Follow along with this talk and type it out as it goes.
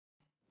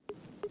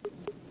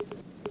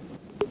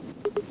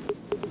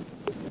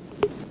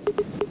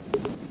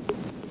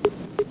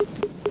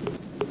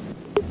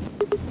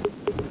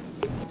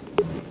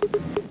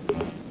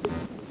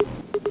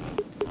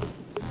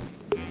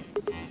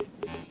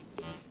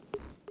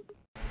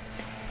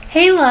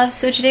Hey love,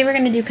 so today we're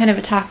going to do kind of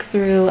a talk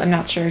through. I'm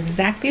not sure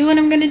exactly what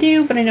I'm going to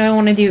do, but I know I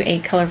want to do a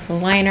colorful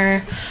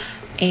liner,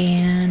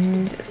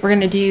 and we're going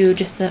to do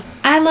just the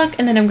eye look,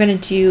 and then I'm going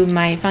to do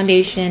my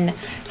foundation,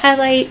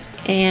 highlight,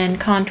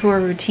 and contour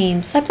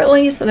routine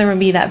separately, so there will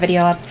be that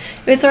video up.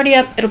 If it's already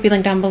up, it'll be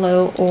linked down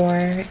below,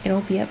 or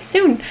it'll be up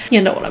soon.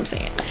 You know what I'm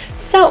saying.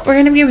 So we're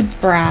going to begin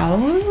with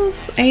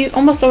brows. I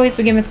almost always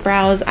begin with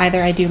brows.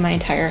 Either I do my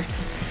entire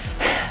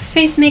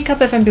face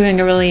makeup if I'm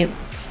doing a really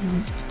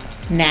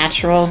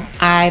natural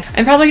eye.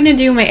 I'm probably gonna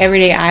do my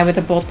everyday eye with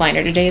a bold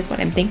liner today is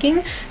what I'm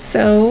thinking.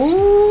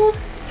 So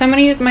I'm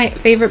gonna use my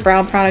favorite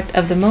brow product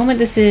of the moment.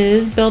 This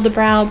is Build a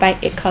Brow by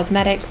IT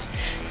Cosmetics,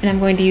 and I'm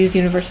going to use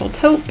Universal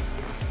Taupe.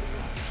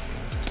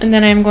 And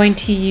then I'm going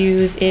to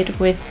use it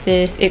with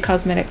this IT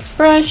Cosmetics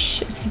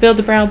brush. It's the Build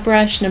a Brow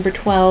brush number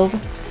 12.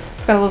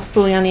 It's got a little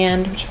spoolie on the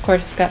end, which of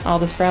course has got all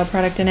this brow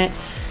product in it.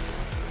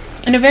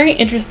 And a very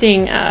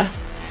interesting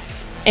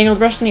angled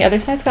brush on the other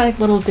side's got like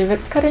little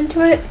divots cut into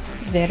it.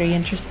 Very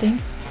interesting.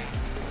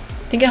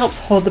 I think it helps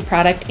hold the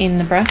product in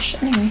the brush.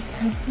 Anyway,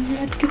 so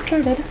let's get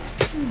started.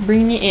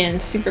 Bring it in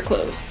super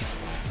close.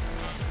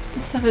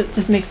 This stuff, it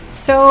just makes it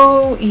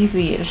so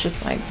easy. It's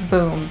just like,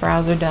 boom,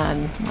 brows are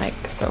done, like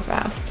so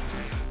fast.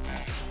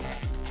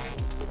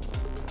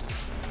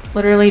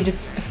 Literally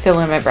just fill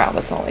in my brow,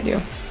 that's all I do.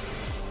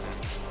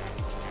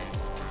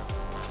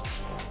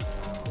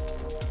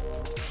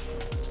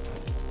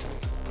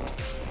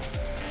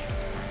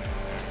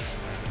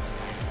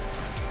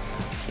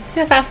 See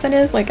how fast that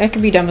is? Like, I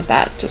could be done with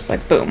that, just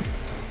like boom. I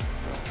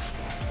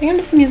think I'm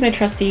just gonna use my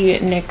trusty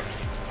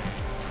NYX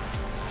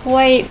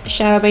white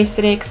shadow base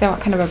today because I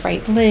want kind of a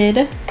bright lid.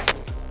 I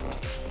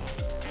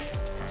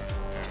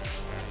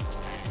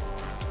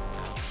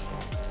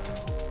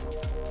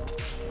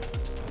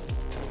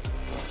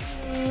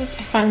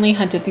finally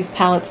hunted these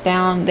palettes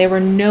down. They were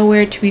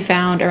nowhere to be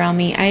found around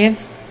me. I'm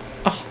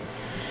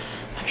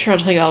sure I'll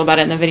tell you all about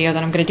it in the video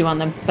that I'm gonna do on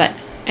them, but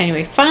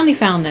anyway, finally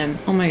found them.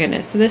 Oh my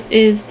goodness. So this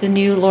is the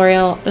new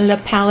L'Oreal La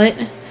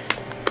Palette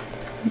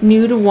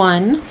Nude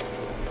 1.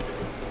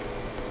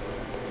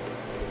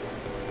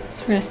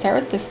 So we're going to start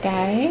with this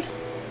guy.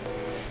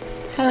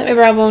 Highlight my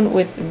brow bone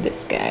with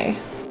this guy.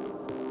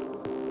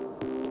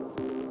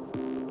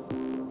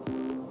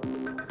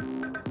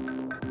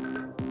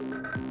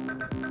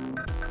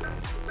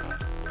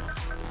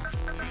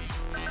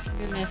 Oh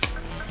goodness.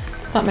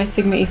 Thought my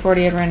Sigma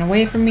E40 had ran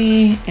away from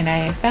me, and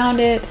I found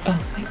it.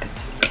 Oh my goodness.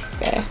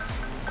 Okay.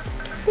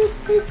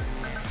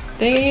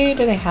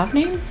 Do they have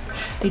names?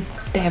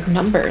 They have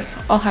numbers.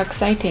 Oh, how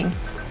exciting.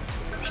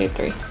 Shade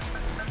 3.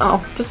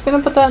 Oh, just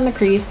gonna put that in the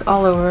crease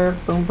all over.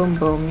 Boom, boom,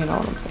 boom. You know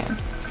what I'm saying.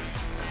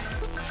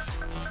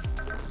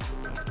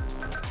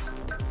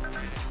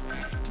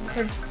 I've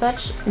heard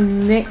such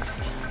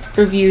mixed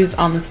reviews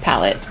on this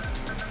palette.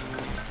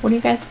 What do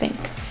you guys think?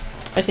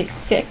 I take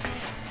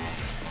 6.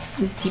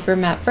 This deeper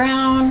matte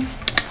brown.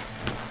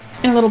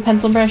 And a little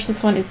pencil brush.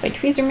 This one is by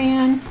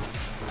Tweezerman.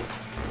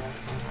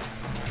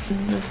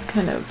 And just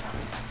kind of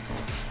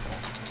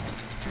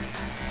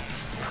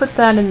put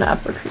that in the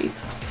upper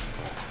crease.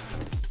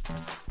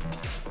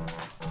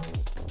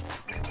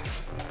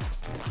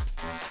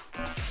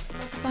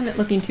 It's not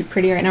looking too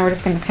pretty right now. We're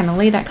just going to kind of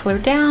lay that color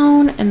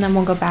down, and then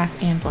we'll go back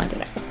and blend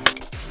it out.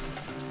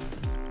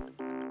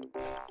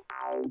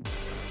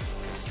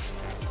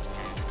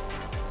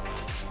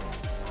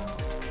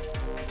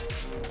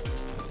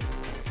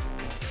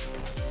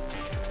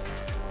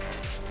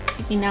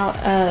 Taking out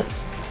a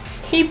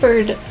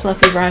tapered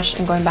fluffy brush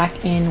and going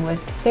back in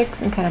with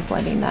 6 and kind of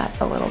blending that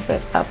a little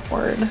bit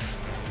upward.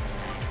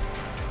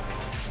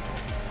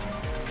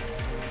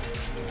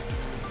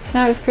 So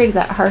now we've created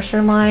that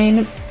harsher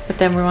line, but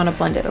then we want to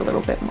blend it a little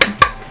bit more.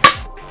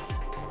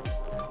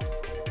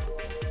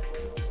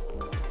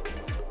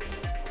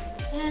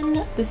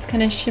 And this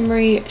kind of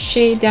shimmery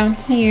shade down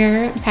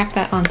here, pack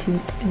that onto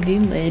the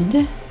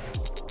lid.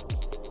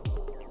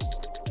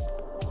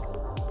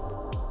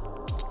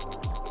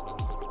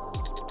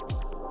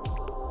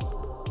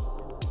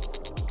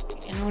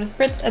 I'm going to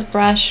spritz a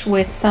brush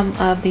with some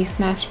of the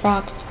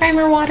Smashbox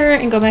primer water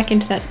and go back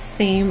into that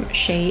same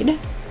shade.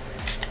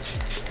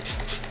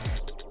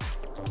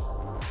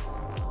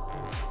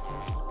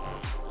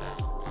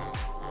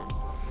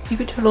 You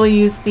could totally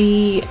use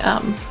the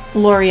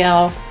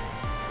L'Oreal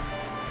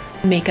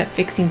makeup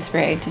fixing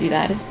spray to do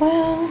that as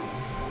well.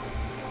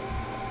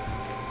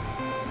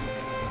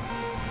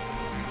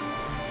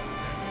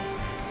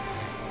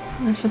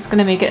 It's just going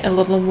to make it a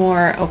little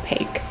more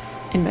opaque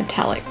and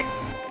metallic.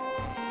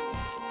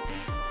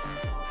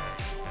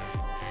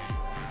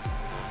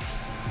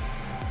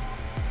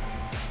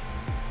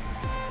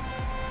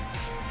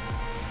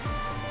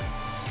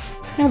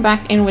 Go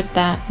back in with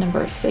that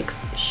number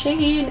 6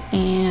 shade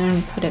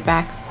and put it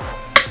back.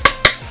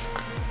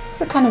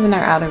 Put kind of in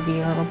our outer V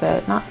a little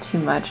bit, not too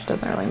much. It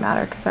doesn't really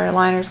matter because our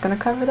liner is going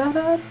to cover that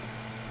up.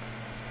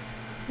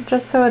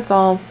 Just so it's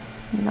all,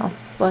 you know,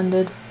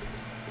 blended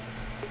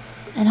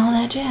and all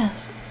that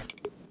jazz.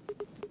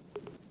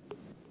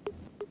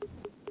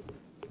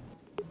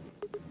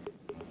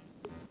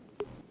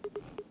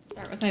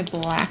 With my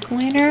black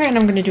liner, and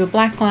I'm going to do a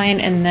black line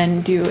and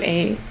then do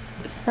a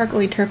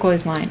sparkly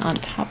turquoise line on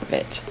top of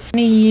it. I'm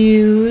going to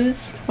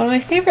use one of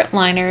my favorite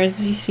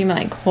liners. You see my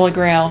like holy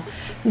grail.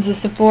 This is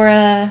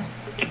Sephora,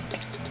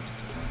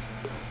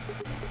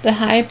 the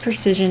High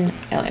Precision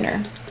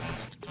Eyeliner.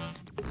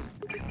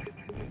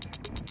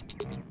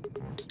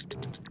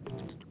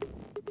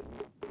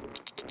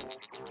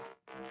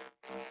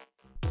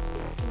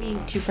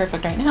 Being too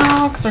perfect right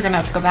now because we're going to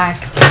have to go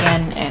back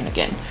again and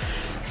again.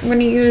 So I'm going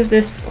to use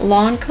this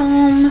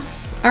Lancome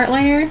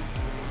Artliner.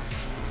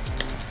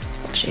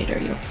 What shade are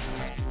you?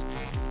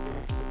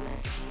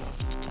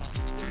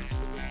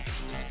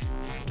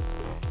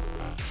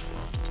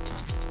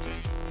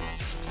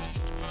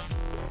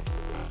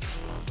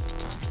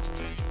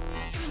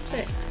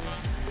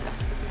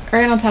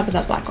 Right on top of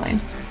that black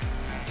line.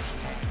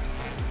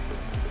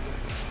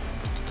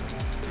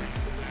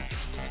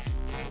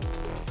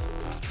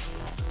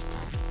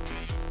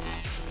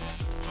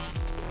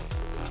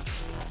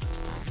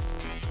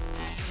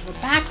 Go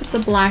back with the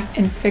black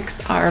and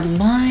fix our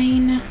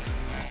line.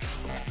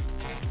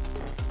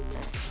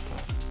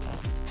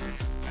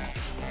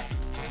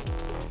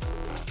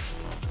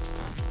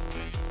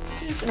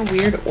 It's in a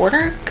weird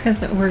order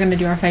because we're going to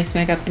do our face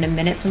makeup in a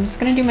minute, so I'm just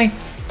going to do my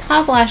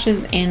top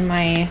lashes and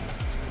my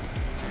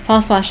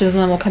false lashes,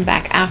 and then we'll come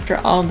back after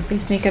all the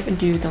face makeup and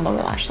do the lower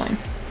lash line.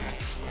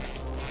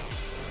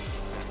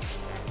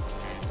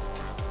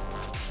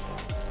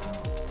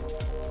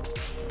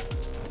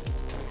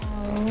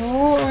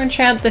 Oh, we're going to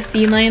try out the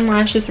Feline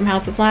lashes from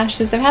House of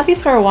Lashes. I've had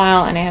these for a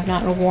while and I have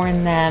not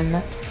worn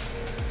them.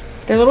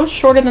 They're a little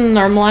shorter than the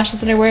normal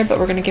lashes that I wear, but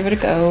we're going to give it a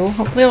go.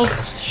 Hopefully it'll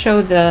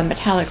show the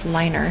metallic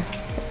liner.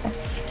 So.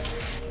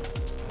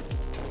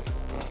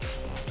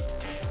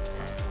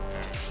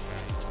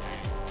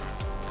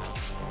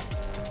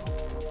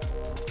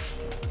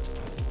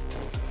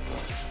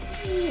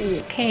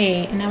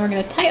 Okay, and now we're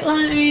going to tight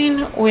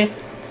line with,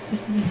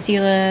 this is the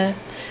Stila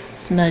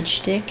Smudge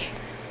Stick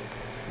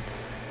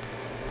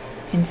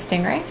in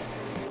Stingray.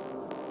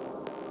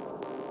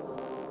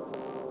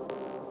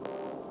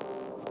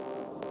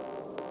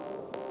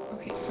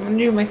 Okay, so I'm going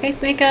to do my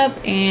face makeup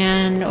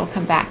and we'll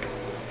come back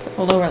with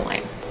the lower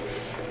line.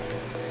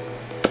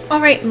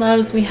 Alright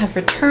loves, we have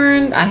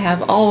returned. I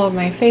have all of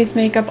my face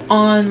makeup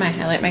on, my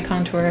highlight, my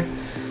contour,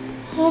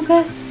 all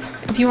this.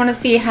 If you want to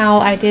see how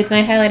I did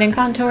my highlight and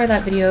contour,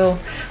 that video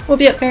will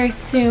be up very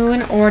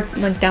soon, or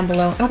linked down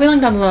below. It'll be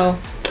linked down below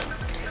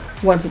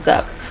once it's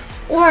up.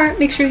 Or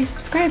make sure you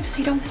subscribe so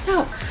you don't miss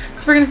out.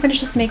 So we're going to finish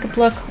this makeup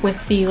look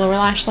with the lower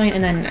lash line,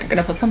 and then I'm going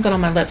to put something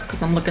on my lips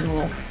because I'm looking a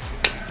little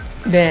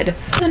dead.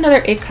 This is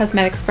another IT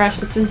Cosmetics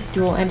brush. It's this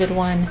dual-ended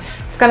one.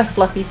 It's got a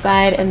fluffy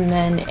side and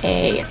then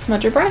a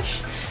smudger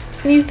brush. I'm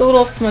just going to use the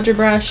little smudger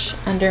brush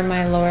under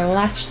my lower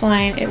lash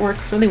line. It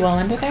works really well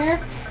under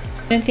there.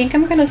 I think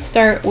I'm going to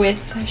start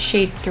with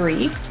shade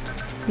 3,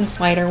 this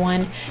lighter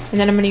one, and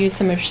then I'm going to use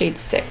some of shade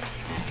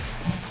 6.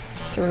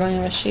 So we're going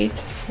with shade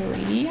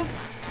 3.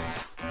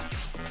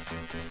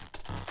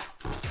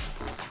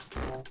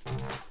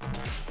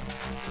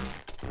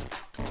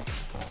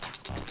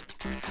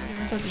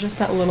 Just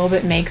that little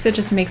bit makes it,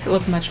 just makes it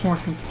look much more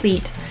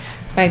complete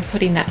by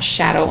putting that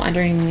shadow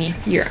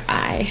underneath your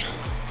eye.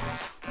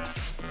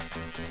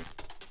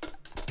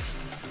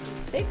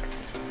 6.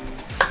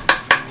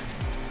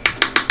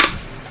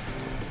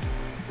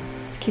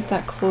 Keep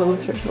that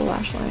closer to the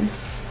lash line.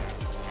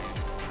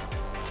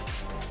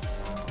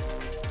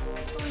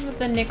 Going with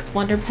the NYX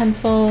Wonder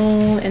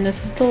Pencil, and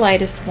this is the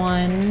lightest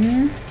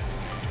one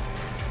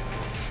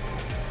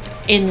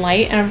in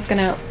light, and I'm just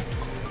gonna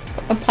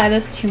apply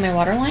this to my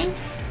waterline.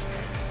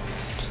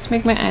 Just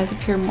make my eyes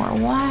appear more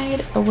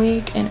wide,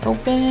 awake, and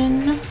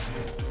open.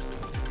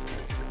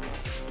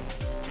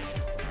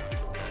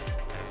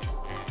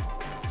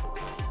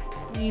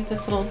 Use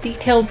this little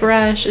detail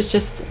brush. It's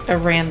just a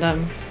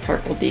random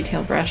purple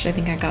detail brush. I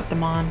think I got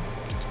them on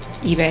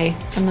eBay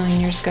a million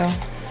years ago.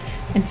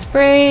 And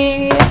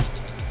spray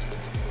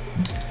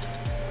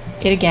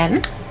it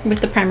again with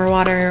the primer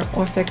water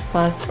or Fix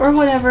Plus or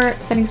whatever,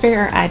 setting spray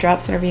or eye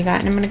drops, whatever you got.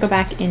 And I'm going to go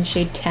back in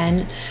shade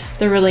 10,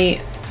 the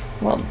really,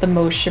 well, the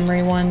most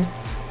shimmery one,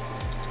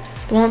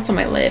 the one that's on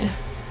my lid.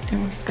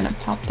 And we're just going to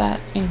pop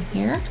that in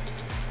here.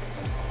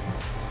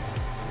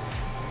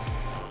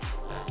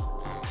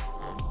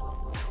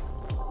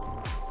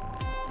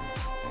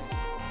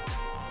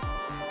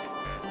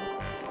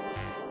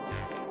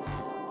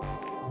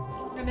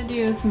 I'm gonna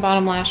do some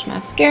bottom lash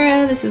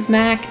mascara. This is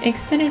MAC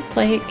Extended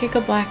Play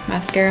Gigablack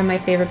Mascara, my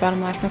favorite bottom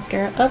lash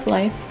mascara of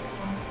life.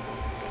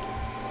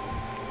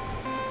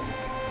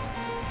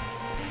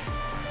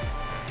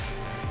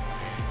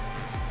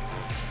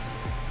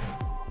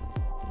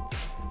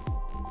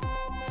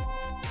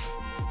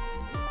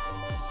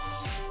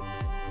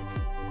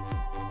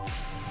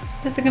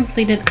 Just a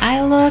completed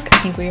eye look. I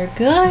think we are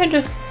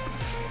good.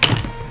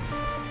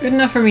 Good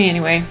enough for me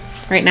anyway,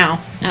 right now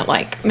at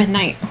like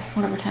midnight,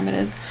 whatever time it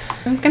is.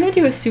 I was gonna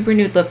do a super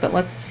nude look, but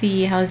let's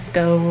see how this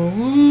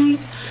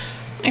goes.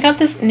 I got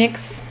this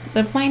NYX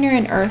lip liner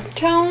in Earth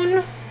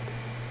Tone.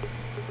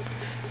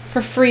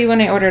 for free when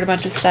I ordered a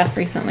bunch of stuff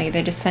recently.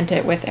 They just sent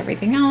it with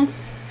everything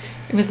else.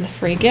 It was the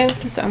free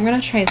gift, so I'm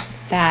gonna try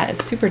that.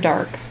 It's super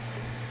dark.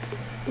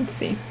 Let's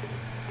see.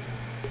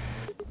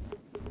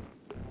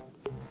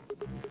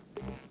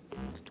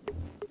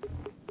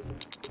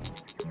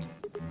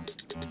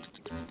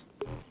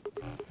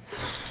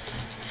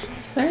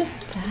 So there's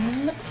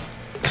that.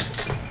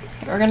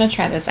 Okay, we're gonna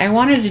try this. I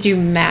wanted to do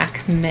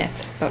MAC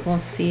Myth, but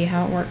we'll see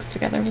how it works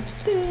together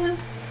with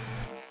this.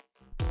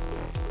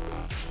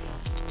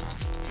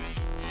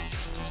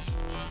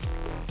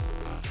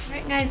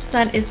 Alright guys, so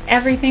that is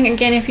everything.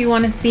 Again, if you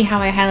want to see how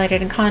I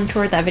highlighted and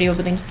contoured, that video will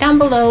be linked down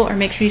below, or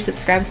make sure you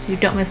subscribe so you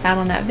don't miss out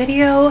on that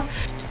video.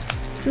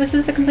 So this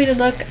is the completed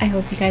look. I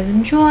hope you guys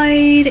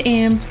enjoyed,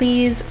 and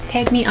please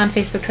tag me on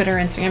Facebook, Twitter,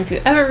 or Instagram if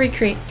you ever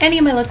recreate any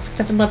of my looks,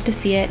 because I would love to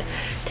see it.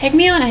 Tag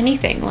me on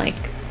anything, like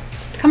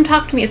come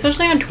talk to me,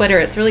 especially on Twitter.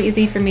 It's really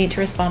easy for me to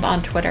respond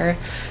on Twitter.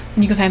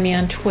 And you can find me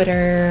on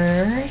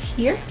Twitter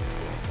here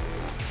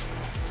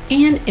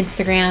and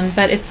Instagram,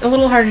 but it's a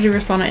little harder to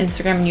respond on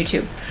Instagram and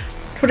YouTube.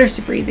 Twitter's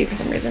super easy for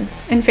some reason,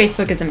 and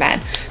Facebook isn't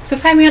bad. So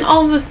find me on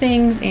all of those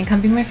things and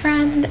come be my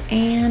friend,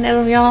 and I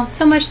love y'all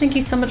so much. Thank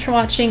you so much for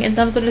watching, and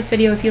thumbs up this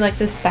video if you like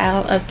this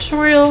style of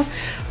tutorial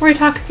where I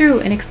talk through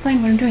and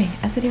explain what I'm doing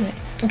as I do it.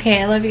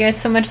 Okay, I love you guys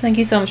so much. Thank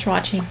you so much for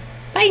watching.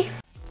 Bye!